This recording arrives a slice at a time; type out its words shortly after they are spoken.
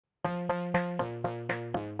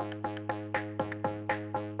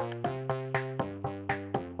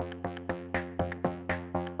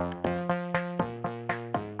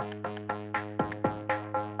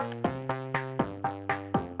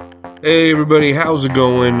Hey everybody, how's it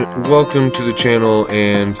going? Welcome to the channel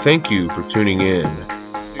and thank you for tuning in.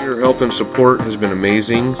 Your help and support has been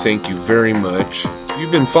amazing. Thank you very much. If you've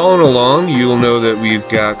been following along, you'll know that we've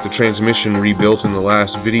got the transmission rebuilt in the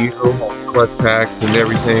last video, clutch packs and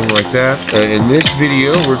everything like that. In this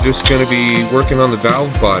video, we're just going to be working on the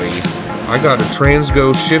valve body. I got a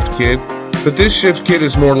TransGo shift kit. But this shift kit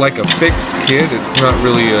is more like a fix kit. It's not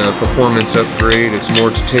really a performance upgrade. It's more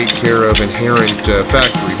to take care of inherent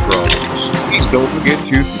factory problems. Please don't forget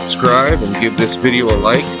to subscribe and give this video a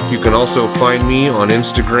like. You can also find me on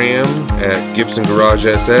Instagram at Gibson Garage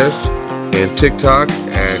SS and TikTok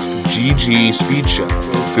at GG Speed Shop.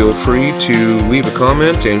 Feel free to leave a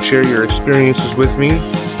comment and share your experiences with me.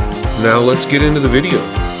 Now let's get into the video.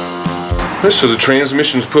 So the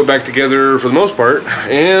transmission's put back together for the most part,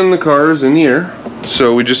 and the car's in the air.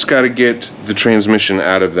 So we just got to get the transmission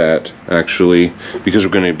out of that, actually, because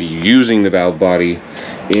we're going to be using the valve body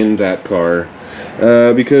in that car.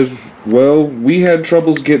 Because, well, we had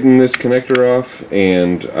troubles getting this connector off,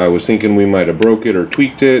 and I was thinking we might have broke it or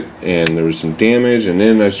tweaked it, and there was some damage, and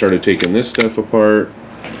then I started taking this stuff apart,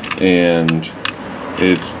 and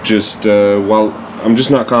it's just, while I'm just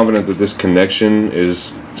not confident that this connection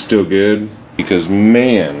is still good, because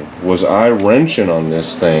man, was I wrenching on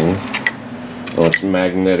this thing. Oh, it's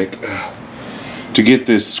magnetic, to get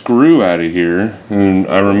this screw out of here. And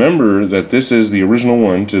I remember that this is the original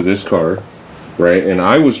one to this car, right? And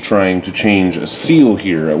I was trying to change a seal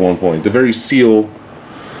here at one point, the very seal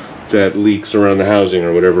that leaks around the housing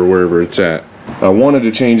or whatever, wherever it's at. I wanted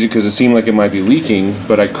to change it because it seemed like it might be leaking,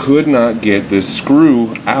 but I could not get this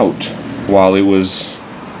screw out while it was,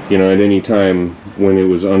 you know, at any time when it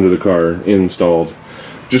was under the car installed.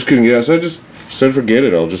 Just couldn't get out, so I just said forget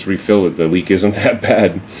it, I'll just refill it, the leak isn't that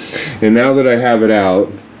bad. And now that I have it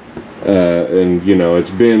out, and you know,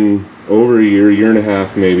 it's been over a year and a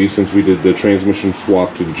half maybe since we did the transmission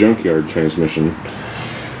swap to the junkyard transmission,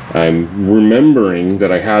 I'm remembering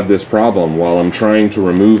that I had this problem while I'm trying to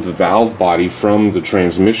remove the valve body from the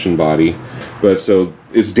transmission body. But so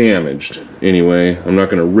it's damaged anyway. I'm not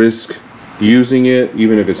going to risk using it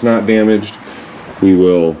even if it's not damaged. We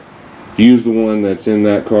will use the one that's in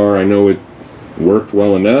that car. I know it worked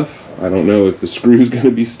well enough. I don't know if the screw's going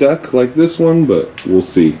to be stuck like this one, but we'll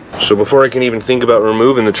see. So before I can even think about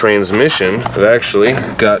removing the transmission, I've actually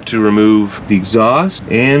got to remove the exhaust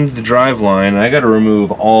and the drive line. I got to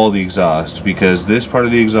remove all the exhaust because this part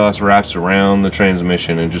of the exhaust wraps around the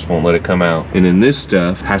transmission and just won't let it come out. And then this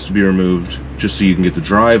stuff has to be removed just so you can get the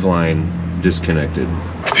drive line disconnected.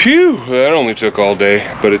 Phew, that only took all day,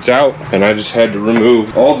 but it's out, and I just had to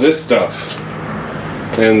remove all this stuff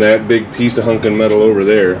and that big piece of hunkin' metal over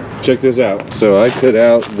there. Check this out. So I cut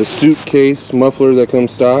out the suitcase muffler that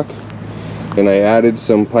comes stock, and I added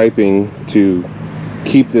some piping to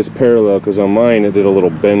keep this parallel, because on mine it did a little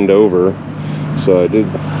bend over. So I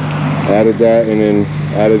added that, and then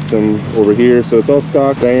added some over here. So it's all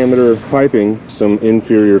stock diameter piping, some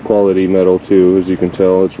inferior quality metal too, as you can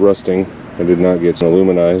tell. It's rusting. I did not get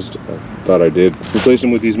aluminized. I thought I did. Replace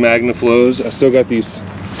them with these MagnaFlows. I still got these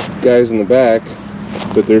guys in the back,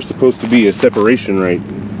 but there's supposed to be a separation right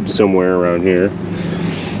somewhere around here,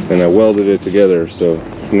 and I welded it together, so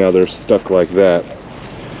now they're stuck like that.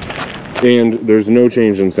 And there's no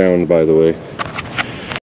change in sound, by the way.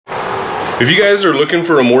 If you guys are looking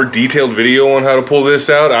for a more detailed video on how to pull this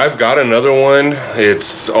out, I've got another one.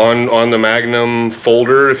 It's on the Magnum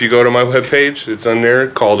folder. If you go to my webpage, it's on there,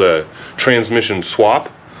 called a transmission swap.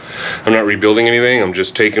 I'm not rebuilding anything. I'm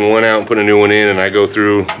just taking one out and putting a new one in, and I go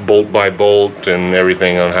through bolt by bolt and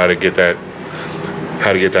everything on how to get that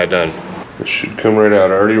done. It should come right out.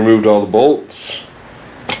 I already removed all the bolts.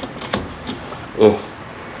 Oh.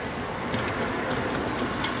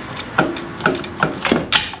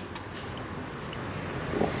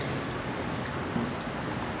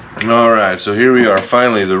 Alright, so here we are,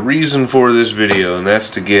 finally, the reason for this video, and that's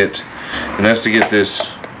to get this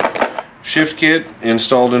shift kit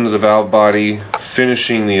installed into the valve body,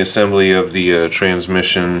 finishing the assembly of the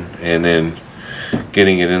transmission, and then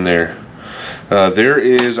getting it in there. I'm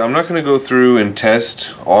not going to go through and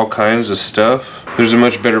test all kinds of stuff. There's a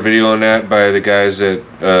much better video on that by the guys at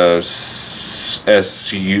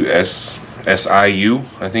SIU,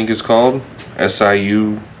 I think it's called.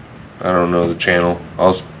 SIU, I don't know the channel.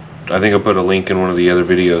 I think I'll put a link in one of the other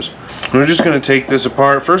videos. We're just going to take this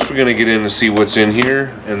apart. First we're going to get in to see what's in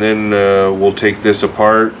here, and then we'll take this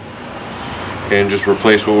apart and just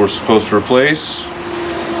replace what we're supposed to replace.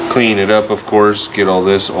 Clean it up, of course, get all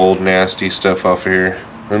this old nasty stuff off of here.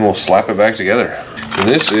 Then we'll slap it back together. And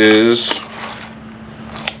this is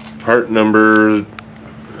part number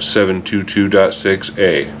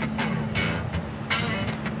 722.6A.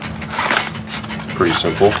 pretty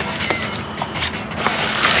simple.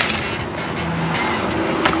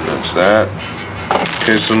 That's that.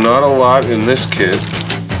 Okay, so not a lot in this kit.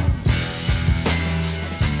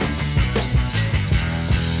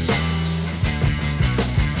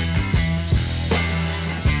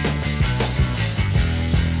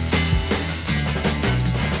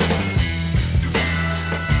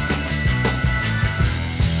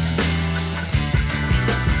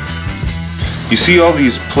 You see all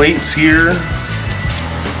these plates here?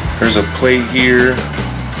 There's a plate here,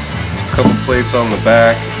 a couple plates on the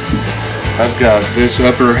back. I've got this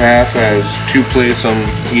upper half has 2 plates on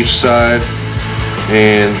each side,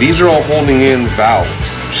 and these are all holding in valves,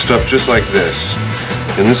 stuff just like this.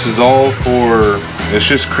 And this is all for, it's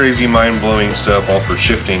just crazy mind-blowing stuff, all for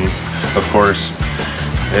shifting, of course.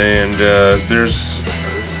 And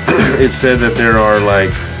it said that there are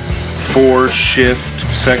like 4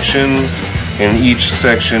 shift sections, and each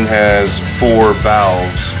section has 4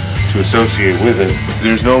 valves to associate with it.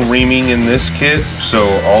 There's no reaming in this kit, so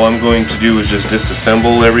all I'm going to do is just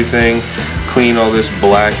disassemble everything, clean all this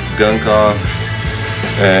black gunk off,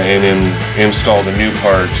 and then install the new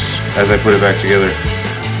parts as I put it back together.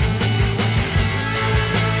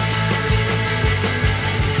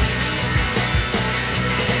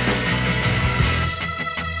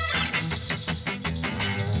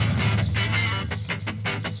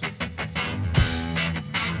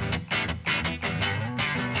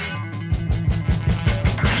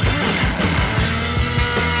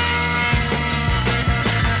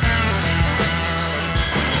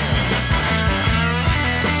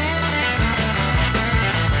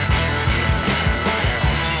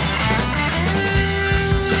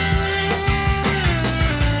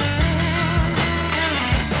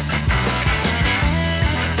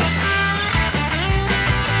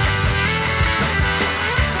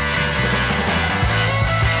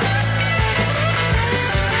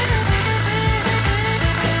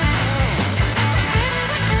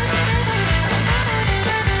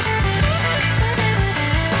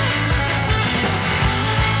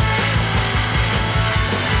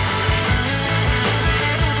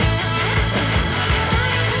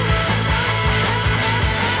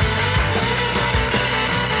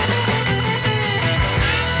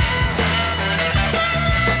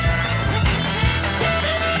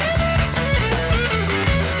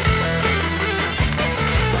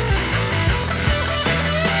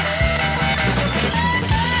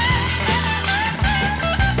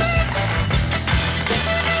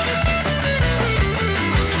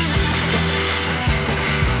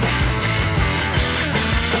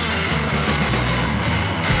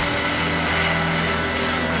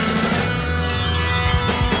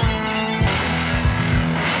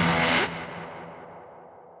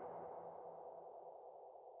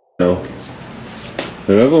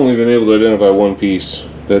 And I've only been able to identify one piece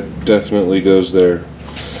that definitely goes there.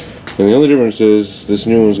 And the only difference is this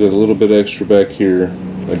new one's got a little bit extra back here.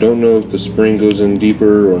 I don't know if the spring goes in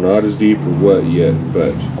deeper or not as deep or what yet,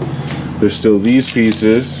 but there's still these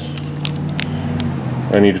pieces.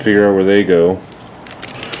 I need to figure out where they go.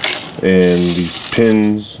 And these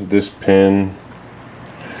pins, this pin,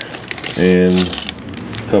 and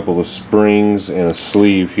a couple of springs and a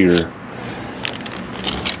sleeve here.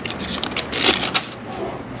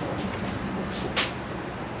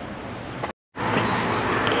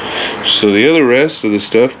 So the other rest of the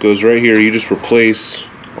stuff goes right here. You just replace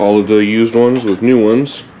all of the used ones with new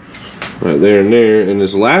ones right there and there. And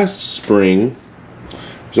this last spring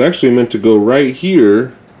is actually meant to go right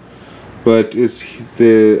here, but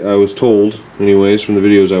I was told, anyways, from the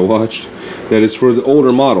videos I watched, that it's for the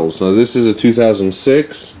older models. Now this is a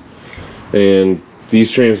 2006, and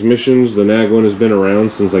these transmissions, the NAG1 has been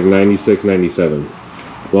around since like 96, 97,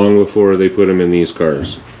 long before they put them in these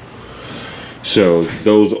cars. So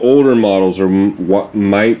those older models are what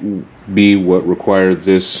might be what require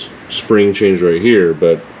this spring change right here,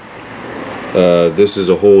 but this is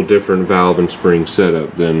a whole different valve and spring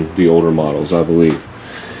setup than the older models, I believe.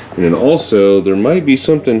 And then also there might be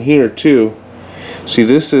something here too. See,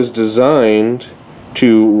 this is designed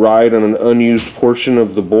to ride on an unused portion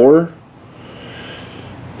of the bore,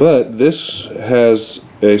 but this has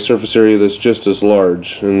a surface area that's just as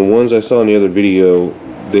large, and the ones I saw in the other video,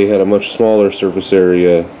 they had a much smaller surface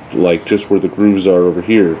area, like just where the grooves are over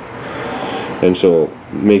here. And so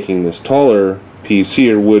making this taller piece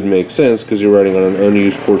here would make sense because you're riding on an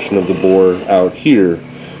unused portion of the bore out here.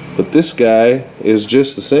 But this guy is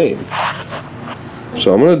just the same.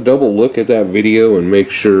 So I'm going to double look at that video and make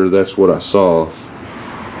sure that's what I saw.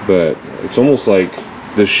 But it's almost like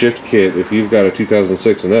the shift kit, if you've got a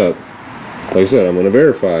 2006 and up, like I said, I'm going to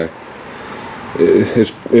verify.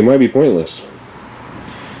 It might be pointless.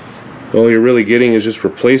 all you're really getting is just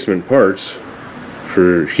replacement parts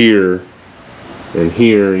for here and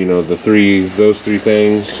here, you know, those three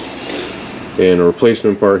things, and a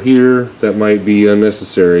replacement part here that might be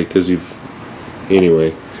unnecessary because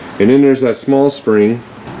anyway. And then there's that small spring,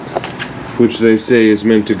 which they say is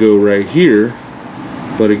meant to go right here,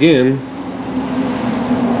 but again,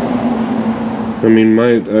 I mean,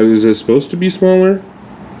 is it supposed to be smaller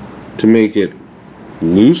to make it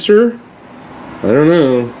looser? I don't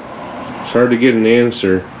know. It's hard to get an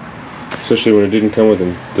answer, especially when it didn't come with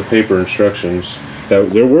the paper instructions.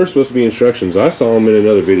 There were supposed to be instructions. I saw them in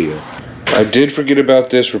another video. I did forget about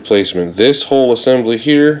this replacement. This whole assembly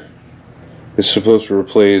here is supposed to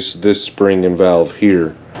replace this spring and valve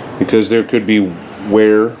here, because there could be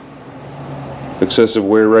wear, excessive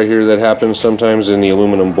wear right here that happens sometimes in the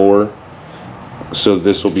aluminum bore. So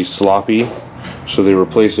this will be sloppy. So they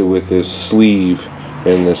replace it with this sleeve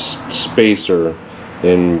and this spacer,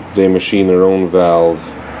 and they machine their own valve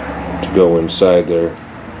to go inside there.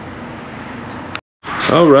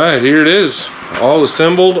 Alright, here it is. All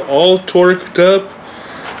assembled, all torqued up.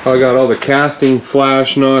 I got all the casting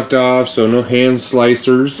flash knocked off, so no hand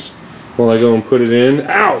slicers while I go and put it in.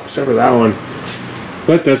 Ow! Except for that one.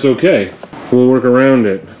 But that's okay. We'll work around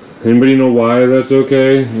it. Anybody know why that's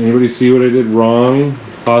okay? Anybody see what I did wrong?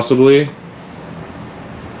 Possibly?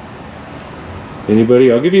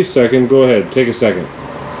 Anybody? I'll give you a second. Go ahead. Take a second.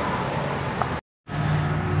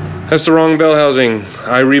 That's the wrong bell housing.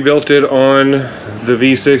 I rebuilt it on the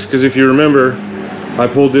V6 because if you remember, I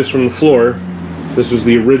pulled this from the floor. This was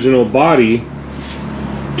the original body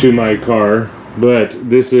to my car, but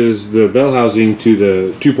this is the bell housing to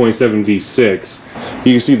the 2.7 V6.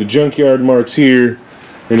 You can see the junkyard marks here,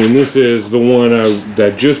 and then this is the one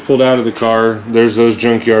that just pulled out of the car. There's those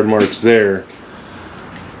junkyard marks there.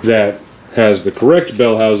 That has the correct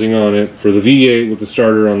bell housing on it for the V8 with the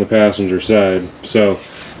starter on the passenger side. So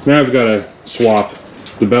now I've got to swap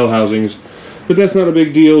the bell housings, but that's not a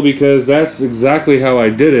big deal because that's exactly how I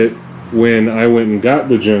did it when I went and got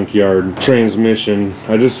the junkyard transmission.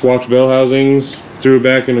 I just swapped bell housings, threw it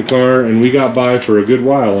back in the car, and we got by for a good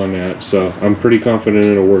while on that. So I'm pretty confident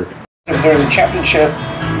it'll work. During the championship,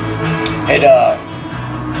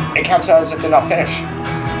 it counts out as if they're not finished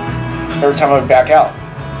every time I back out.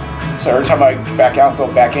 So every time I back out and go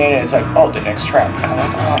back in, it's like, oh, the next track. And I'm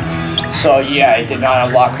like, oh. So yeah, it did not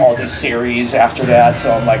unlock all the series after that.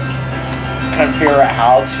 So I'm like, trying to figure out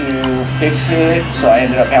how to fix it. So I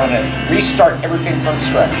ended up having to restart everything from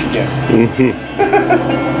scratch again.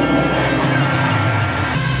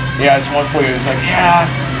 Yeah, it's one for you. It's like, yeah,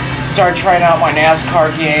 start trying out my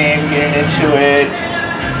NASCAR game, getting into it.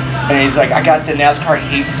 And he's like, I got the NASCAR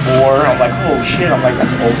Heat 4. I'm like, oh shit. I'm like,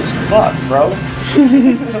 that's old as fuck, bro.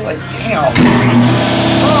 I'm like, damn.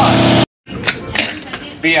 Fuck.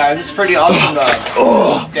 But yeah, it's pretty awesome.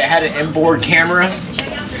 They had an inboard camera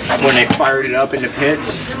when they fired it up in the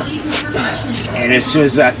pits. And as soon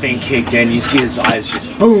as that thing kicked in, you see his eyes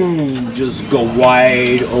just boom, just go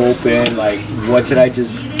wide open. Like, what did I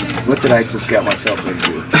just get myself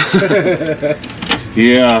into?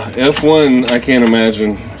 Yeah, F1, I can't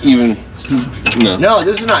imagine even. No,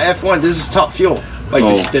 this is not F1. This is Top Fuel.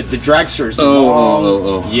 Like the dragsters.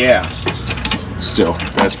 Yeah. Still,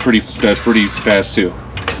 that's pretty fast too.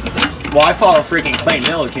 Well, I follow freaking Clay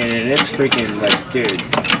Millican, and it's freaking like, dude,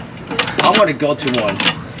 I want to go to one.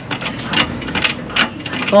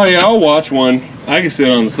 Oh yeah, I'll watch one. I can sit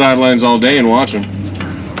on the sidelines all day and watch them.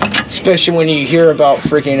 Especially when you hear about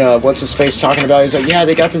freaking, what's his face talking about. He's like, yeah,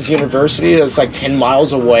 they got this university that's like 10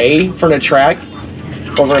 miles away from the track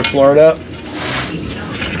over in Florida.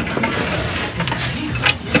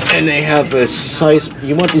 And they have this size.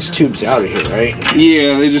 You want these tubes out of here, right?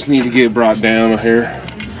 Yeah, they just need to get brought down here.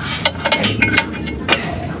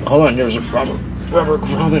 Hold on, there's a rubber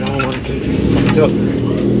grommet. I don't want to get fucked up.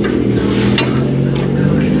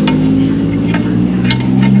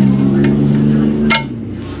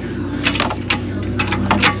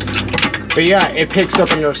 But yeah, it picks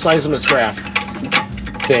up in their seismograph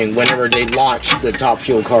thing whenever they launch the Top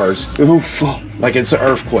Fuel cars. Oh, fuck. Like it's an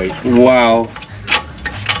earthquake. Wow.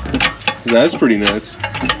 That's pretty nuts.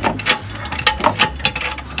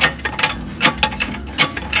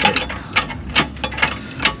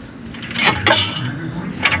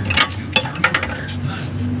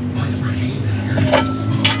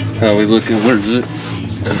 How are we looking? Where is it?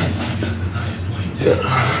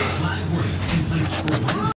 Yeah.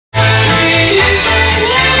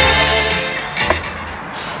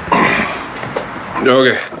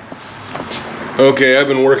 Okay, I've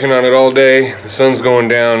been working on it all day. The sun's going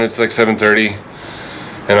down. It's like 7:30,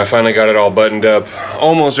 And I finally got it all buttoned up,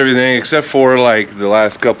 almost everything except for like the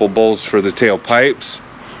last couple bolts for the tail pipes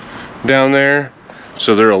down there.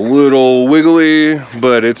 So they're a little wiggly,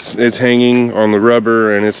 but it's hanging on the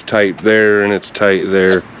rubber, and it's tight there and it's tight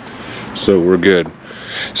there, so we're good.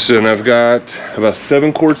 So and I've got about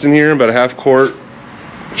 7 quarts in here, about a half quart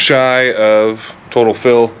shy of total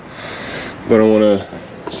fill, but I want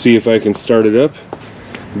to see if I can start it up,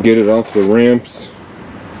 get it off the ramps,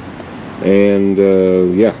 and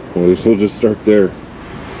yeah, we'll just start there.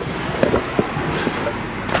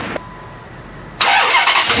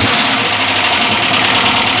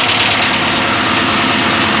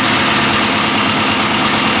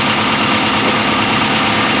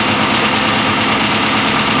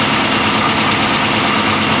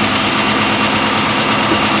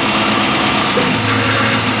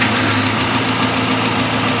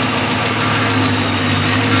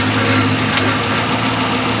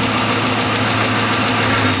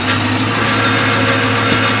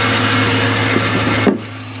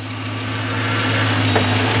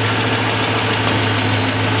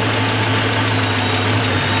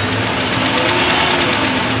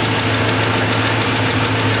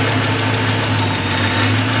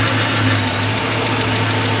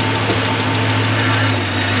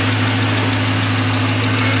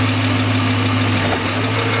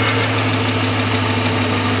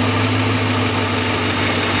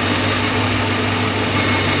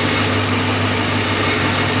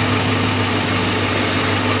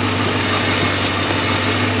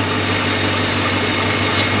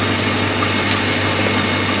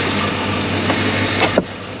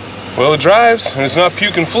 Well, it drives and it's not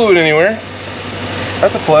puking fluid anywhere.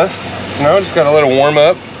 That's a plus. So now I just gotta let it warm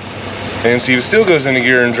up and see if it still goes into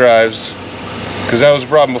gear and drives. Because that was a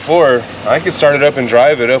problem before. I could start it up and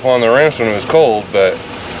drive it up on the ramps when it was cold, but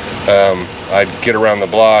I'd get around the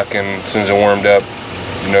block, and as soon as it warmed up,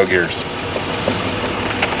 no gears.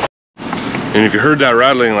 And if you heard that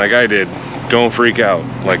rattling like I did, don't freak out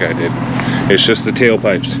like I did. It's just the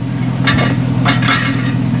tailpipes,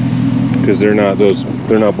 because they're not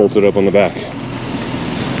bolted up on the back.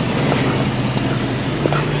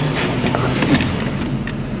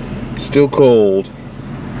 Still cold.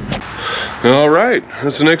 All right,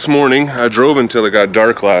 it's the next morning. I drove until it got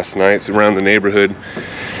dark last night around the neighborhood.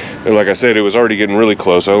 And like I said, it was already getting really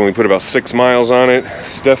close. I only put about 6 miles on it.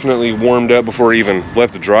 It's definitely warmed up before I even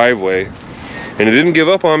left the driveway. And it didn't give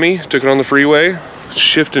up on me. Took it on the freeway. It's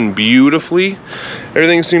shifting beautifully.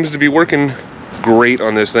 Everything seems to be working great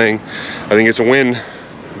on this thing. I think it's a win.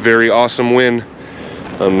 Very awesome win.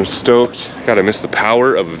 I'm stoked. Gotta miss the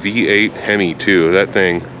power of a V8 Hemi too. That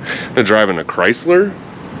thing. I'm driving a Chrysler.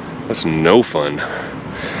 That's no fun.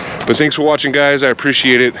 But thanks for watching, guys. I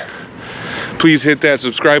appreciate it. Please hit that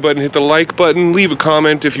subscribe button, hit the like button, leave a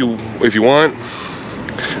comment if you want.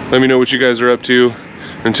 Let me know what you guys are up to.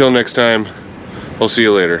 Until next time, I'll see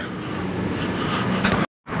you later.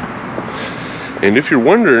 And if you're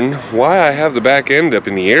wondering why I have the back end up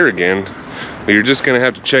in the air again, well, you're just gonna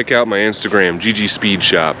have to check out my Instagram, GG Speed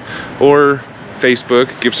Shop, or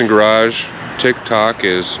Facebook, Gibson Garage. TikTok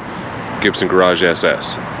is Gibson Garage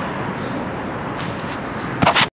SS.